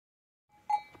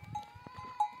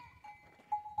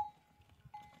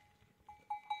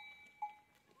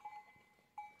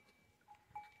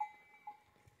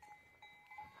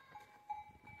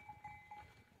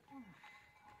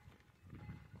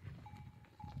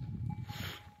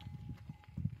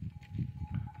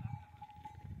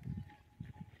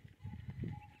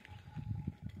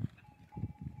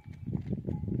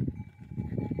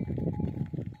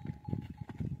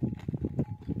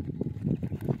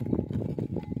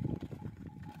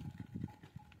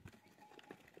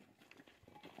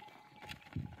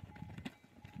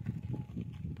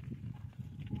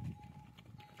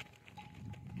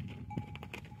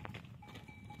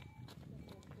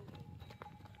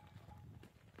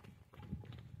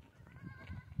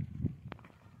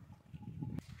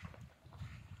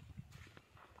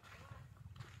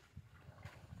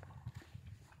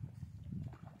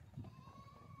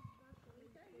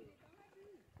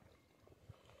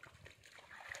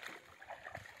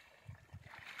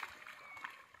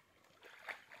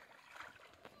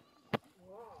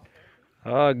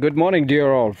Good morning,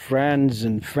 dear all friends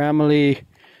and family.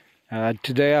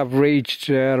 Today I've reached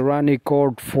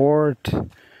Ranikot Fort,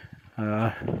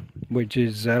 which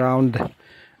is around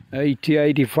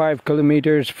 80-85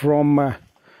 kilometers from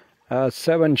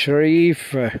Seven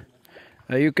Sharif.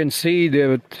 You can see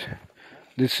that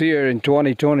this year in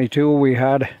 2022 we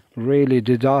had really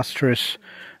disastrous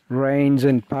rains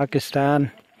in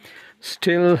Pakistan.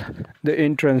 Still, the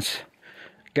entrance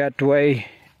gateway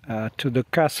to the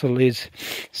castle is,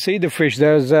 see the fish,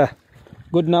 there's a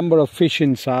good number of fish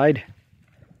inside.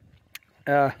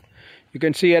 You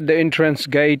can see at the entrance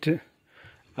gate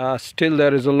still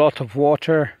there is a lot of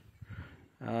water,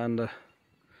 and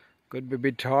could be a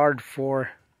bit hard for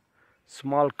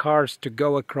small cars to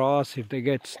go across if they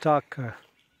get stuck.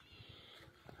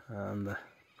 And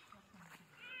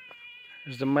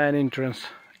here's the main entrance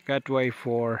gateway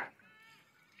for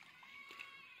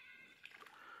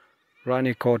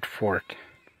Ranikot Fort.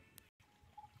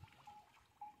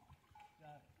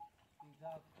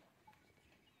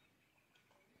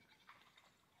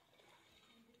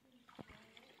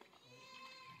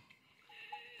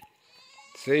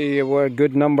 See, there were a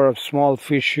good number of small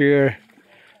fish here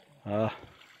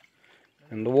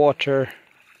in the water.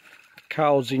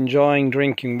 Cows enjoying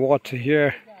drinking water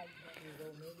here.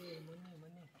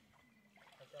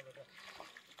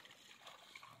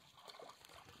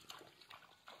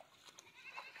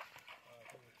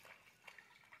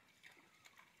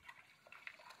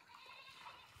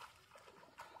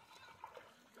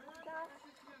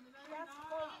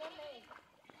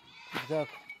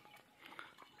 Exactly.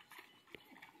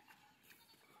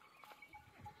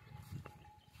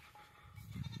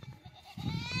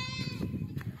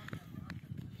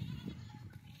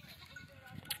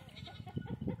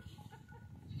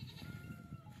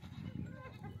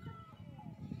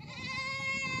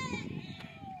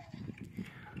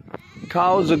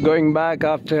 Cows are going back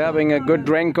after having a good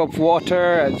drink of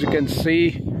water. As you can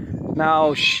see,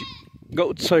 now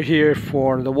goats are here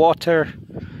for the water.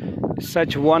 It's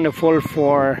such wonderful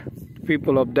for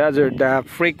people of desert. They have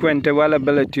frequent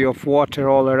availability of water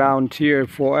all around here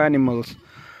for animals.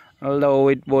 Although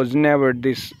it was never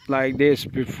like this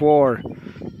before.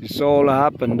 This all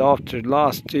happened after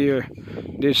last year.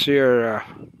 This year,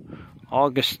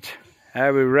 August,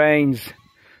 heavy rains.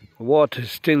 Water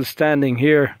is still standing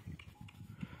here.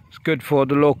 It's good for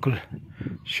the local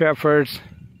shepherds.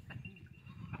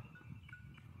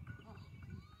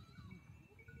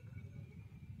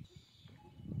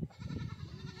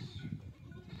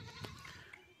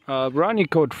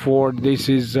 Ranikot Fort, this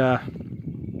is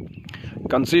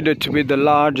considered to be the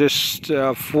largest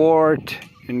fort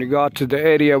in regard to the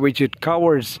area which it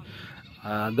covers.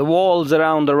 The walls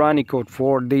around the Ranikot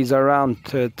Fort, these are around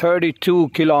 32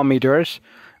 kilometers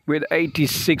with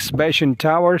 86 basin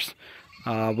towers,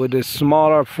 with a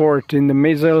smaller fort in the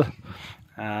middle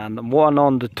and one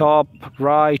on the top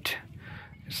right.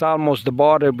 It's almost the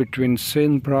border between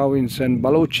Sindh province and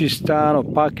Balochistan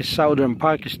of southern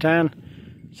Pakistan.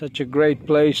 Such a great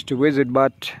place to visit,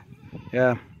 but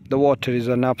yeah, the water is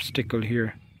an obstacle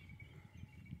here.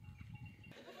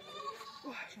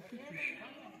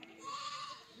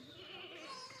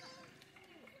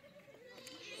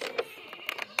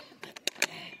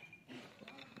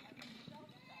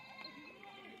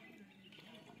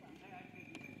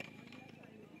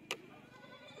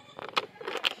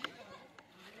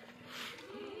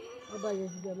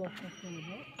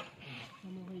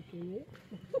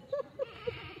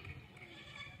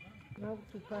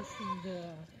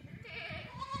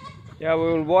 Yeah, we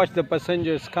will watch the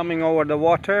passengers coming over the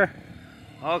water.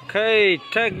 Okay,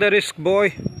 take the risk,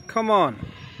 boy. Come on.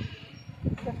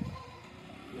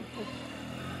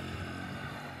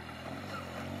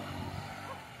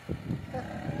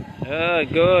 Yeah,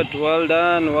 good. Well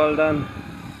done, well done.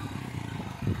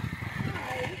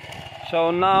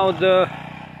 So now the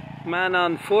man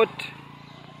on foot.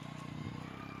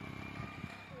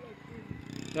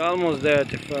 Almost there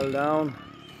to fall down.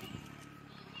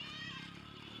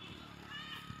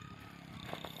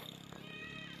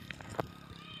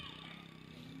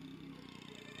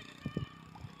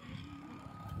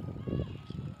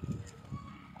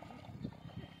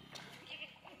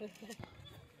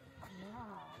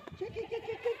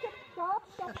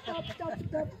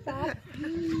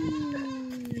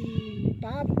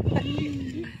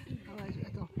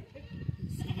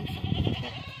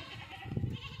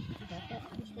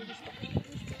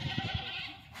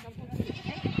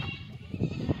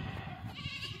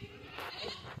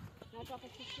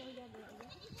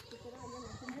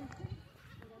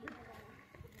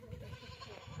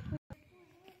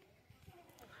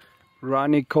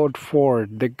 Ranikot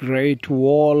Fort, the Great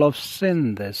Wall of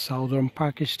Sindh, southern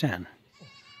Pakistan.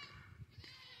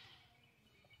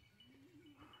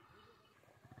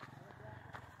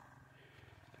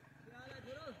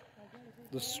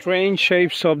 The strange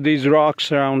shapes of these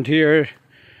rocks around here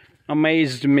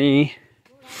amazed me.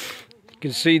 You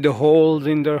can see the holes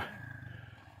in the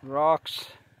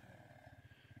rocks.